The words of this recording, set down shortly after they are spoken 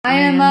I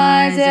am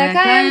Isaac,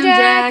 I am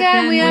Jack,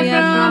 and we are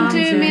from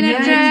 2 Minute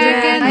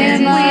Trek. And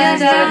this is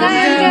Isaac, I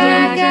am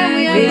Jack, and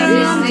we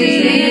are from 2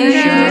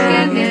 Minute Trek.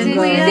 And this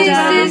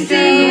is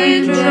the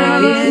intro.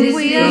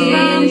 We are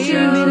from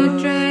 2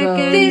 Minute Trek.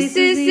 This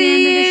is the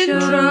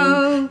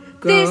intro.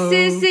 This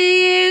is the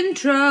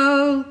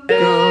intro.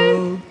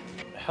 Go.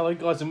 Hello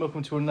guys and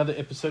welcome to another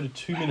episode of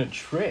 2 Minute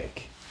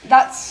Trek.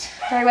 That's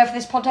very rare for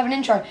this pod to have an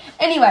intro.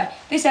 Anyway,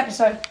 this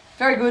episode,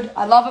 very good.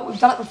 I love it. We've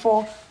done it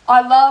before.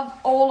 I love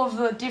all of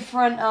the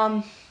different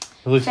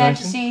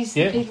fantasies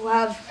that people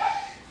have.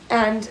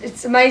 And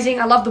it's amazing.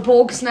 I love the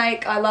Borg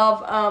snake. I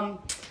love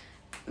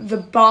the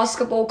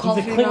basketball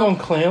coffee. The Klingon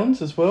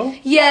clowns as well?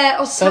 Yeah,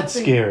 or something. That's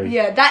scary.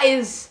 Yeah, that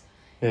is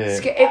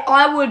scary.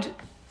 I would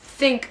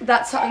think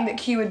that's something that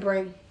Q would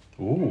bring.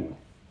 Ooh,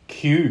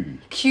 Q.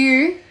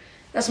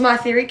 That's my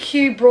theory.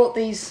 Q brought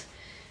these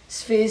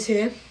spheres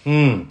here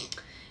in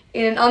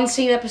an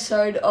unseen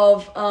episode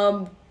of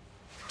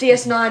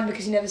DS9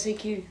 because you never see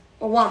Q.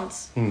 Or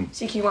once.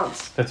 See Q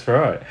once. That's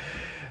right.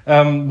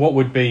 What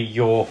would be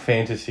your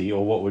fantasy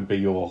or what would be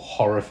your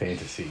horror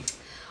fantasy?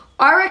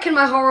 I reckon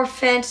my horror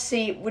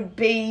fantasy would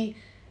be...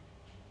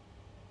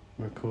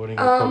 Recording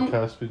a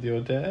podcast with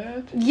your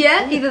dad?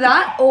 Yeah, either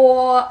that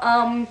or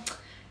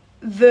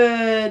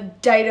the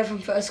Data from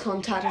First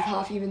Contact with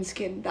half-human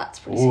skin. That's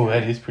pretty scary. Oh,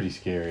 that is pretty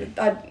scary.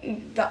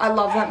 I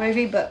love that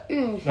movie, but...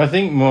 I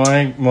think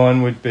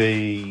mine would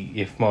be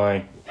if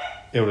my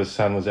eldest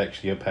son was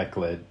actually a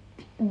Pac-Led.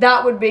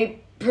 That would be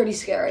pretty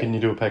scary. Can you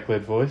do a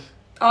Pac-Led voice?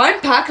 I'm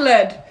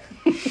Pac-Led.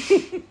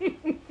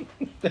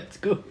 That's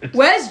good.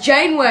 Where's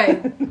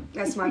Janeway?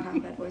 That's my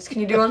Pac-Led voice. Can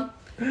you do one?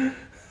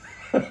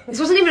 This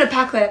wasn't even a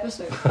Pac-Led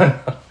episode.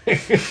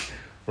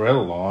 Red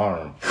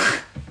alarm.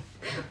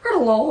 Red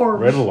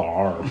alarm. Red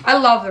alarm. I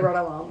love the red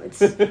alarm. It's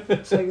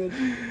so good.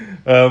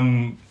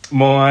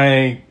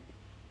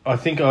 I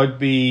think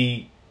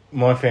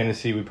my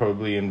fantasy would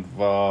probably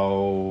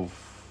involve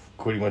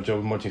quitting my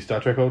job and watching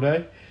Star Trek all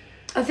day.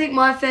 I think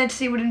my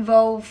fantasy would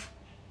involve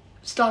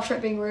Star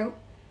Trek being real.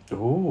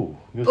 Ooh.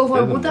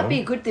 Although, would that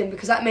be a good thing?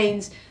 Because that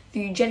means the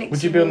eugenics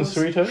would you be on the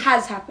Cerritos?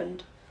 Has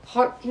happened.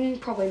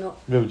 Probably not.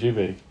 Where would you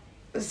be?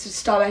 It's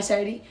Starbase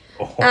 80.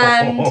 Oh.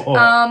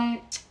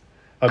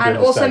 And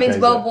also means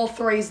World War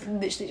III is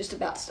literally just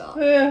about to start.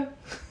 Yeah.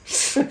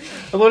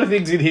 A lot of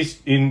things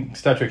in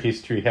Star Trek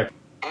history happen.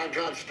 I'm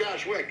John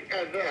Stashwick,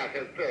 and that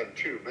has been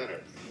 2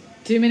 minutes.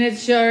 2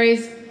 minutes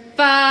stories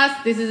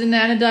fast. This is an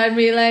Anodyne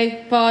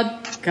Relay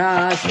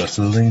podcast.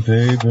 Rustling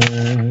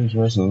papers,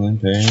 rustling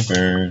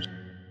papers.